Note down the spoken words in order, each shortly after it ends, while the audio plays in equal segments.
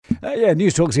Yeah,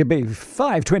 News Talks here, be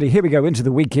 5:20. Here we go into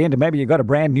the weekend, and maybe you've got a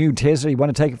brand new Tesla. You want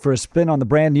to take it for a spin on the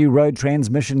brand new road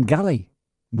Transmission Gully.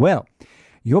 Well,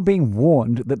 you're being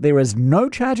warned that there is no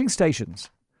charging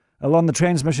stations along the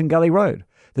Transmission Gully Road.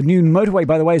 The new motorway,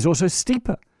 by the way, is also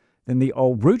steeper than the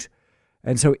old route.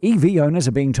 And so EV owners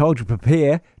are being told to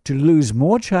prepare to lose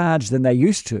more charge than they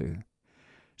used to.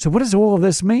 So what does all of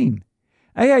this mean?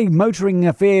 AA Motoring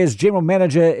Affairs General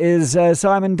Manager is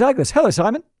Simon Douglas. Hello,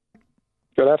 Simon.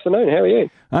 Good afternoon. How are you?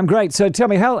 I'm great. So tell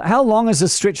me, how long is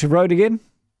this stretch of road again?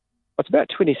 It's about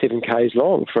 27 k's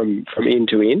long from end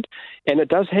to end, and it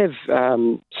does have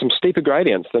some steeper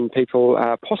gradients than people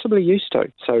are possibly used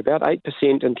to. So about 8%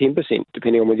 and 10%,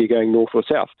 depending on whether you're going north or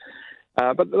south.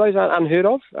 But those aren't unheard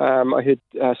of. I heard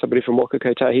somebody from Waka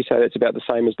Kotahi say it's about the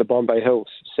same as the Bombay Hills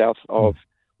south of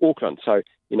Auckland. So,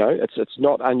 it's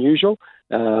not unusual,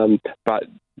 but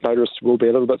motorists will be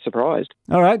a little bit surprised.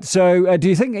 All right. So do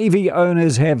you think EV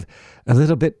owners have a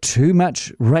little bit too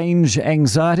much range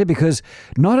anxiety? Because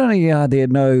not only are there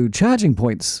no charging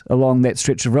points along that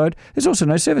stretch of road, there's also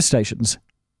no service stations.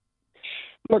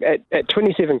 Look, at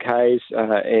 27 k's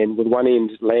and with one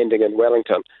end landing in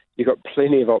Wellington, you've got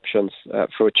plenty of options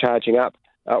for charging up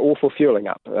or for fueling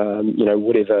up,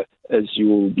 whatever is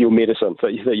your medicine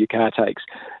that your car takes.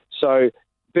 So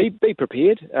be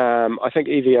prepared. I think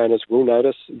EV owners will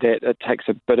notice that it takes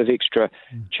a bit of extra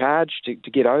charge to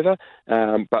get over.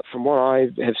 But from what I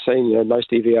have seen,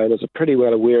 most EV owners are pretty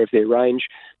well aware of their range,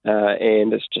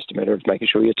 and it's just a matter of making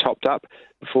sure you're topped up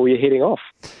before you're heading off.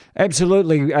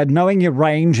 Absolutely. Knowing your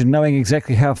range and knowing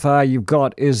exactly how far you've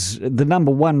got is the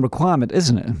number one requirement,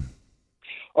 isn't it?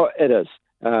 Oh, it is.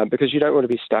 Because you don't want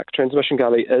to be stuck. Transmission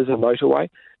Gully is a motorway,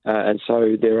 and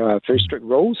so there are very strict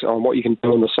rules on what you can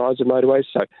do on the sides of motorways.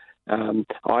 So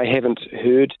I haven't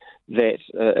heard that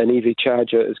an EV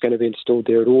charger is going to be installed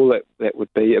there at all. That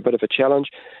would be a bit of a challenge.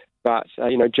 But,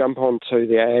 jump onto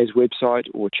the AA's website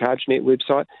or ChargeNet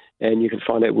website, and you can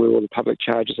find out where all the public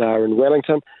chargers are in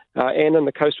Wellington and in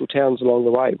the coastal towns along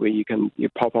the way, where you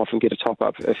pop off and get a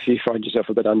top-up if you find yourself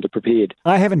a bit underprepared.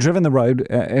 I haven't driven the road,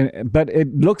 but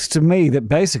it looks to me that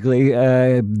basically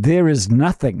there is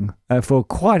nothing for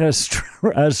quite a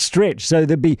stretch. So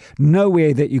there'd be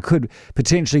nowhere that you could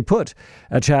potentially put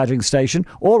a charging station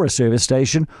or a service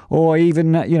station or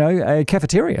even, a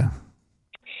cafeteria.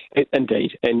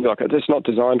 Indeed, and look, it's not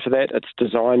designed for that. It's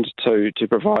designed to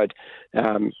provide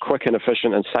quick and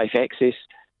efficient and safe access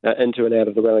into and out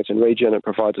of the Wellington region. It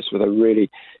provides us with a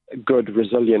really good,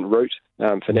 resilient route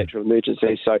for natural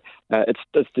emergencies. So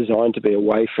it's designed to be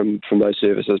away from those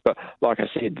services. But like I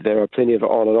said, there are plenty of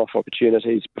on and off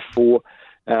opportunities before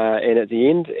and at the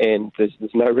end, and there's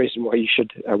no reason why you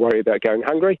should worry about going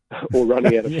hungry or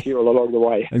running out of fuel along the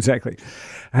way. Exactly.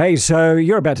 Hey, so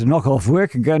you're about to knock off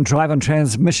work and go and drive on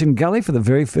Transmission Gully for the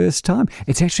very first time.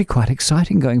 It's actually quite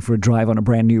exciting going for a drive on a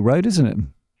brand new road, isn't it?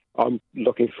 I'm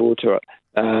looking forward to it.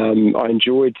 I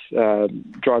enjoyed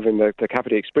driving the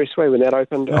Kapiti Expressway when that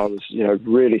opened. I was,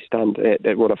 really stunned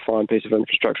at what a fine piece of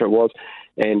infrastructure it was,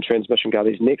 and Transmission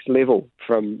Gully's next level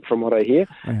from what I hear.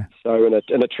 Yeah. So in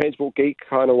a transport geek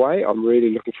kind of way, I'm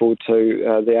really looking forward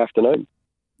to the afternoon.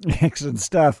 Excellent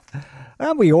stuff.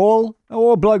 Aren't we all?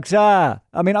 All blokes are.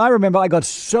 I mean, I remember I got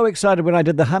so excited when I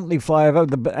did the Huntly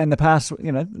flyover and the pass,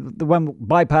 the one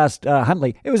bypassed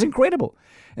Huntly. It was incredible.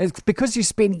 It's because you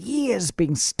spend years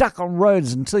being stuck on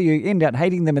roads until you end up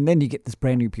hating them, and then you get this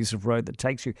brand new piece of road that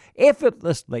takes you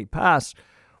effortlessly past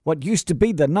what used to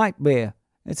be the nightmare.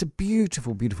 It's a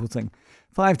beautiful, beautiful thing.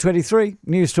 5:23,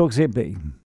 News Talks ZB.